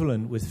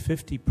equivalent with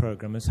 50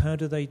 programmers? How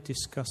do they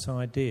discuss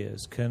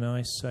ideas? Can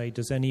I say,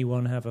 does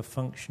anyone have a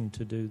function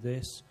to do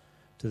this?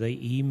 Do they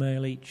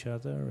email each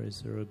other?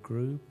 Is there a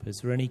group? Is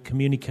there any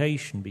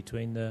communication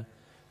between the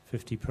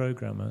 50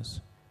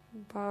 programmers?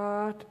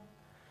 But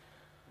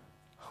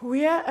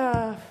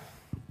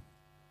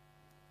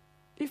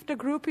if the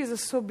group is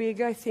so big,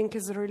 I think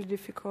it's really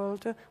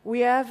difficult.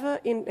 We have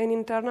an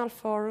internal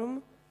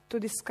forum to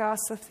discuss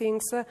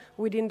things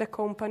within the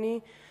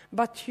company,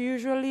 but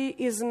usually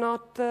is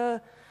not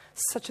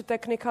such a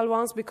technical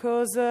ones,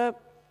 because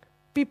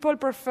people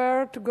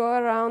prefer to go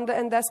around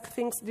and ask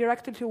things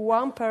directly to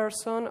one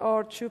person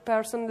or 2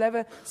 persons, have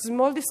a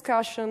small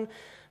discussion,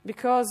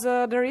 because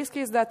the risk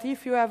is that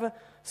if you have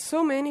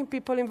so many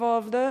people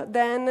involved,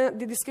 then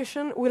the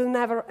discussion will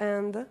never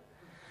end.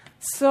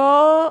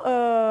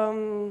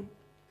 So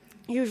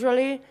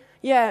usually,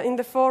 in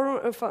the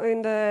forum,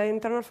 in the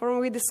internal forum,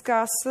 we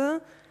discuss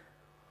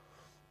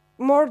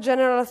more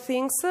general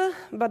things,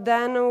 but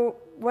then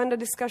when the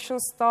discussion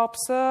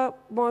stops,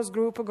 most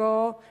group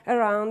go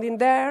around in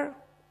their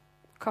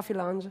coffee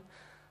lounge.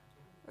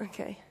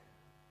 Okay.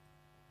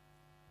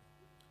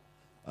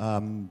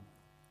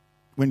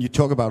 When you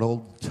talk about all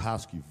the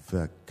tasks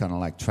you've kind of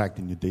like tracked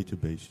in your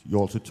database, you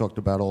also talked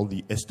about all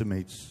the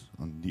estimates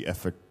on the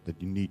effort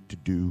that you need to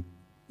do.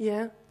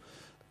 Yeah.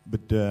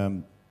 But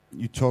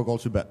you talk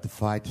also about the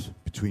fight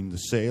between the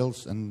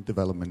sales and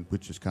development,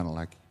 which is kind of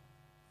like,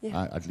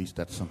 at least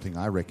that's something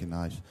I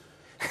recognize.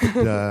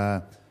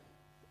 But,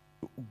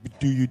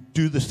 do you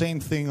do the same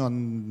thing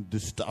on the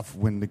stuff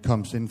when it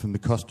comes in from the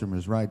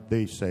customers, right?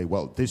 They say,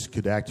 well, this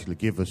could actually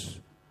give us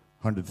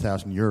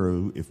 100,000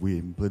 euro if we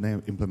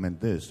implement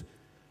this.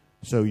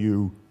 So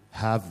you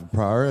have a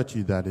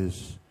priority that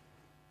is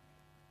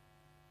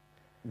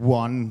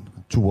one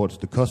towards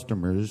the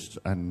customers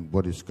and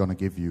what is going to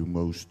give you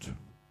most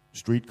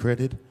street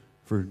credit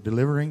for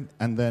delivering,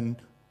 and then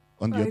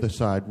on the other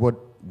side, what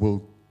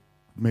will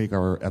make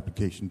our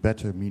application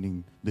better,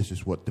 meaning this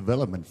is what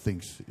development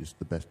thinks is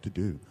the best to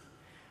do.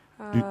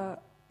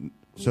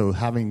 So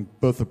having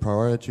both a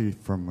priority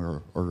from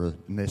or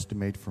an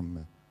estimate from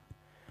a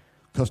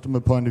customer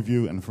point of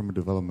view and from a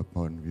development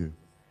point of view.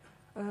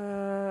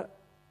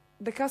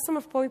 The customer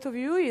point of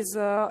view is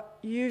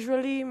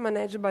usually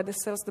managed by the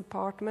sales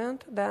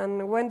department.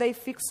 Then when they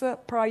fix a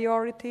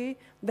priority,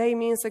 they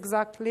means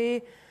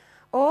exactly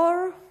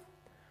or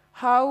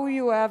how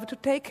you have to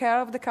take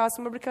care of the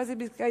customer because it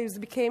is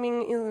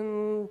becoming,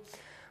 you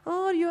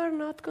are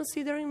not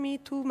considering me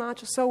too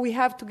much, so we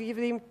have to give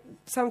him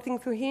something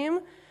to him.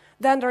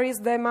 Then there is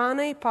the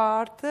money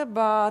part,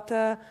 but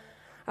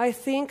I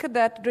think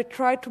that they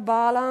try to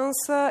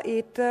balance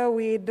it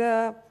with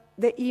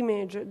the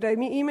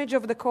image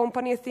of the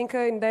company, I think,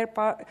 in their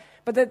part,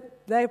 but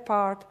their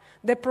part.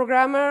 The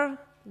programmer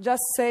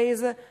just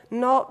says,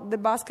 no, the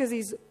basket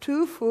is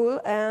too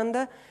full,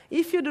 and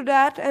if you do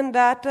that and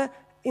that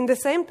at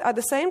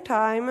the same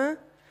time,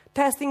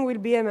 testing will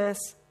be a mess.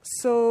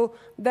 So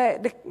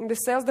the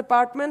sales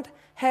department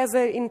has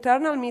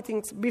internal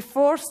meetings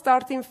before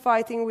starting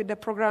fighting with the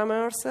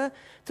programmers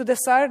to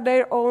decide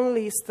their own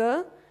list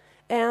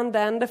and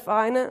then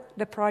define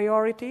the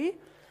priority,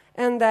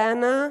 and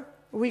then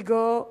we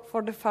go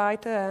for the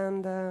fight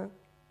and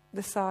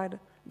decide.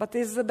 But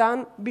it's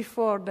done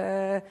before.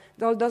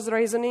 All those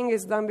reasoning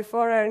is done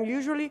before, and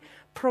usually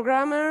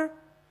programmer,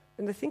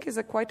 and I think it's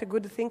quite a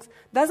good thing,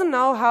 doesn't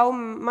know how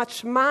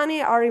much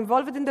money are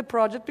involved in the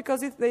project,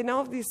 because if they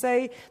know,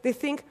 they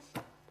think,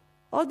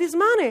 all this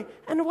money,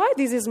 and why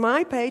this is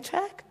my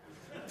paycheck?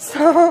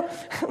 So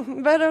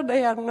better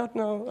they are not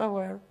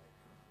aware.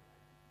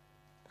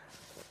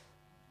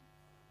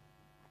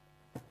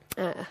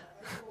 I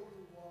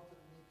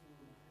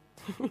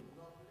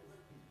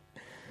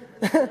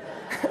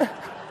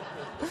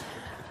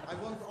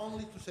want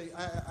only to say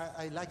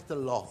I liked a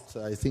lot.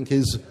 I think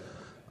it's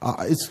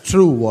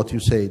true what you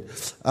said.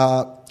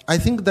 I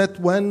think that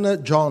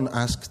when John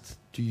asked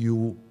to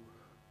you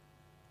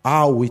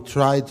how we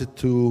tried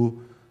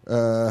to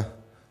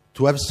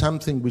have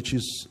something which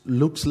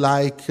looks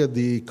like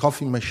the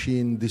coffee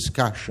machine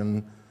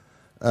discussion,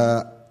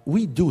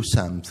 we do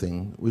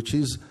something which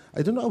is,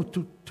 I don't know how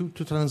to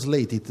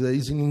translate it. There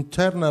is an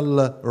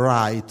internal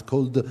rite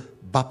called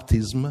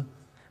baptism.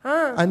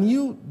 And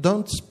you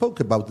don't spoke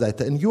about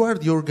that, and you are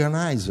the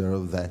organizer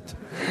of that.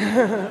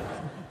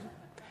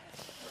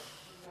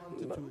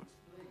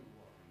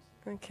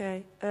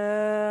 Okay.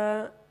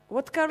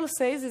 What Carlos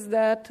says is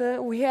that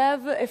we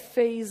have a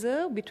phase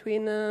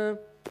between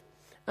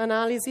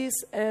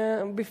analysis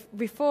and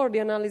before the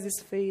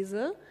analysis phase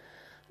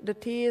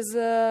that is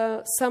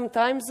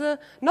sometimes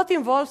not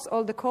involves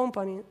all the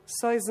company.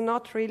 So it's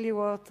not really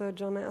what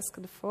John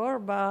asked for,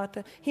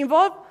 but he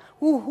involves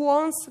who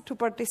wants to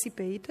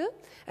participate.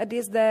 It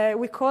is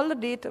we call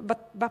it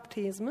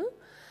baptism.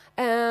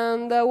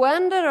 And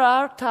when there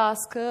are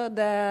tasks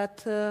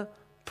that the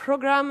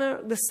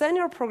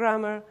senior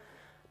programmer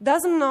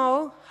doesn't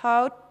know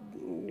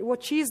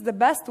which is the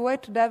best way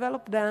to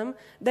develop them,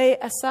 they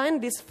assign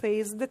this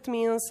phase. That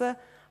means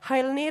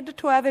I'll need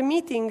to have a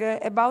meeting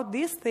about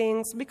these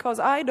things because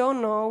I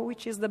don't know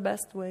which is the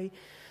best way.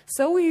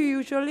 So we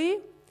usually,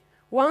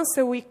 once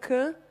a week,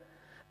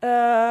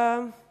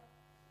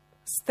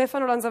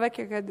 Stefano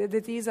Lanzavecchio,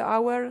 that is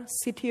our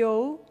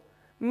CTO,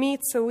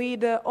 meets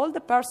with all the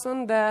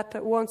person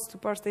that wants to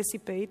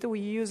participate. We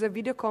use a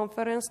video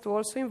conference to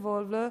also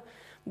involve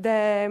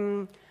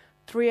the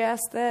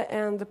Trieste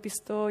and the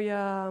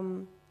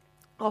Pistoia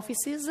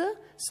offices,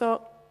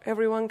 so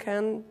everyone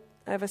can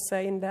have a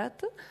say in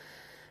that,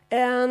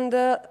 and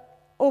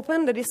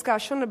open the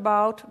discussion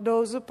about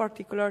those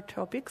particular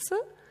topics,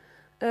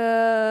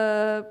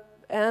 and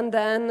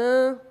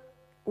then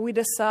we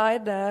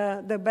decide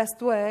the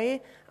best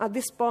way. At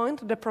this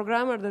point, the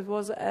programmer that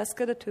was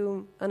asked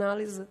to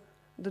analyze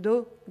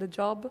the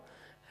job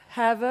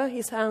have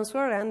his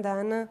answer and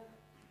then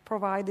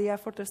provide the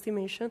effort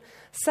estimation.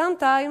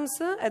 Sometimes,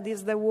 it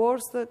is the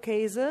worst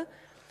case,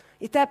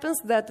 it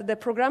happens that the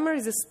programmer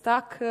is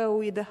stuck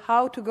with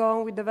how to go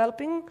on with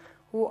developing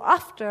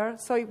after,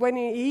 so when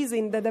he is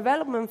in the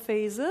development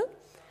phase,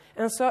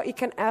 and so he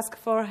can ask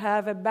for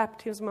have a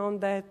baptism on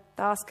that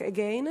task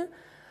again.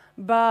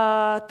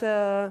 But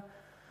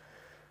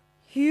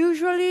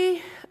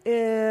usually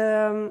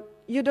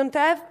you don't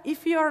have,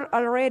 if you are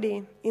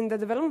already in the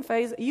development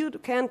phase, you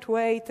can't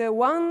wait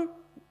 1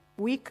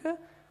 week,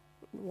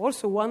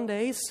 also 1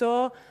 day.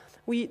 So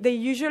they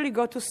usually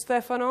go to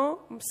Stefano,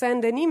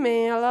 send an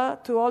email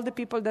to all the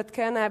people that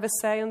can have a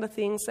say on the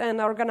things,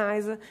 and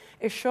organize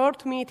a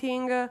short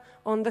meeting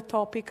on the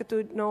topic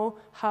to know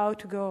how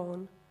to go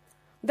on.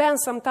 Then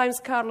sometimes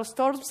Carlos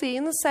storms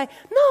in and say,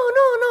 no,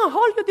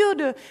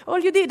 all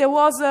you did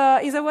was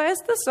is a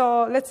waste,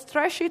 so let's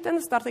trash it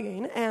and start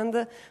again.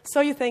 And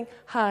so you think,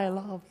 I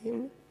love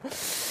him.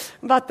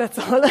 But that's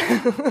all.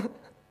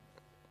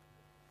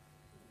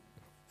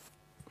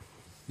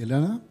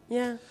 Elena?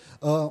 Yeah.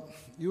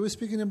 You were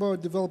speaking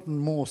about development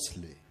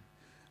mostly.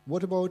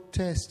 What about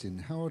testing?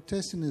 How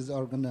testing is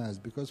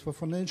organized? Because for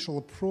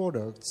financial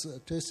products,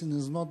 testing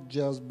is not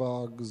just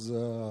bugs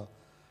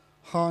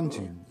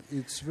hunting.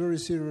 It's a very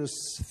serious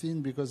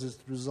thing because it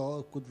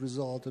could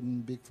result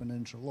in big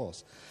financial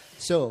loss.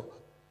 So,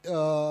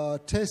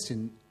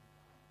 testing,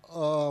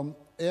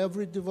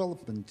 every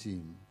development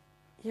team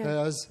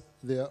has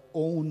their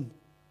own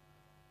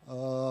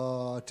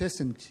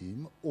testing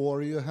team,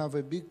 or you have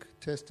a big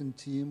testing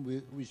team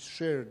which is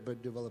shared by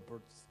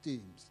developers'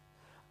 teams.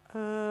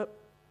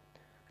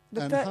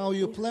 And how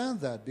you plan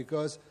that?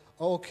 Because,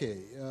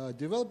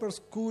 developers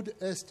could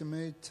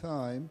estimate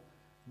time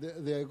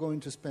they are going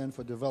to spend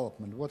for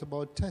development. What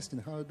about testing?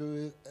 How do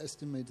you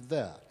estimate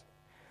that?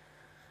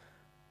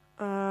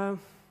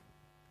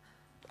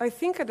 I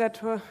think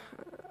that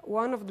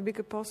one of the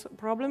big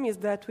problems is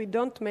that we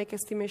don't make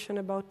estimation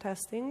about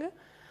testing.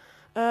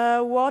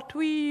 What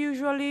we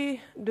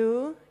usually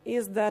do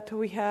is that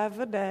we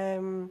have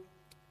the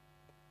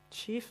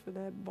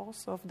the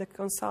boss of the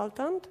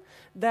consultant,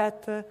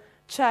 that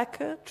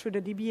check through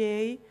the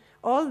DBA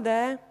all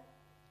the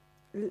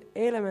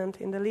element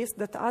in the list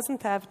that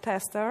doesn't have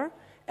tester,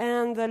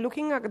 and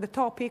looking at the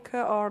topic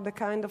or the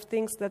kind of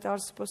things that are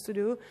supposed to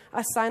do,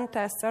 assign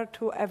tester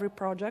to every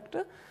project.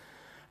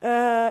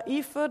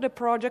 If the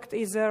project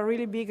is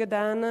really big,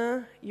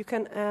 then you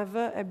can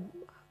have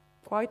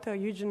quite a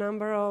huge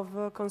number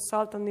of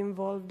consultants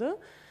involved.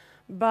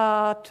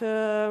 But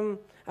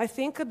I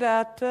think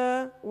that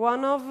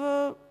one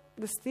of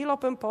the still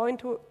open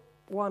point,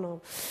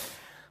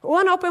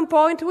 one open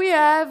point we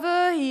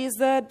have is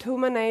to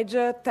manage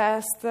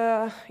tests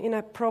in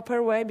a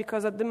proper way,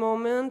 because at the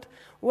moment,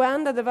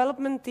 when the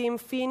development team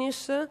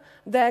finish,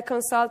 the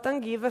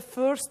consultant give a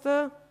first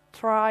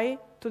try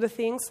to the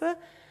things.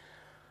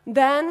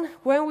 Then,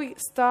 when we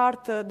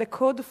start the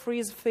code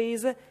freeze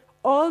phase,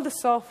 all the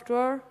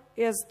software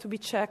is to be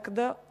checked,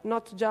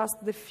 not just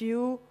the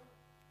few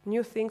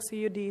new things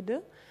you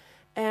did.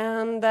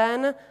 And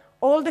then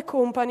all the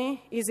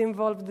company is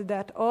involved in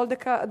that. All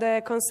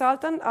the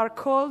consultants are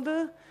called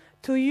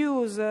to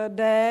use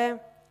the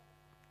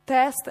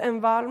test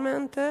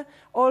environment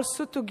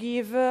also to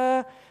give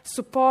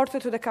support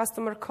to the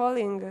customer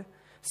calling.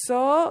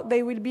 So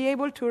they will be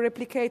able to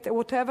replicate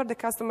whatever the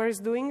customer is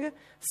doing,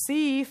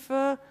 see if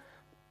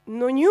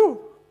no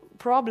new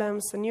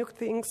problems, new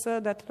things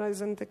that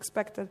isn't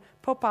expected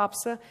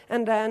pop-ups,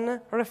 and then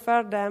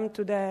refer them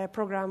to the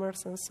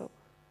programmers and so.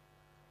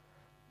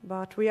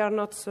 But we are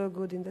not so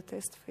good in the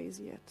test phase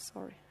yet,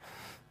 sorry.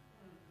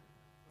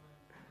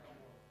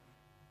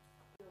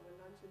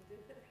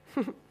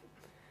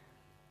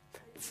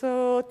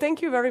 So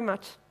thank you very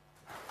much.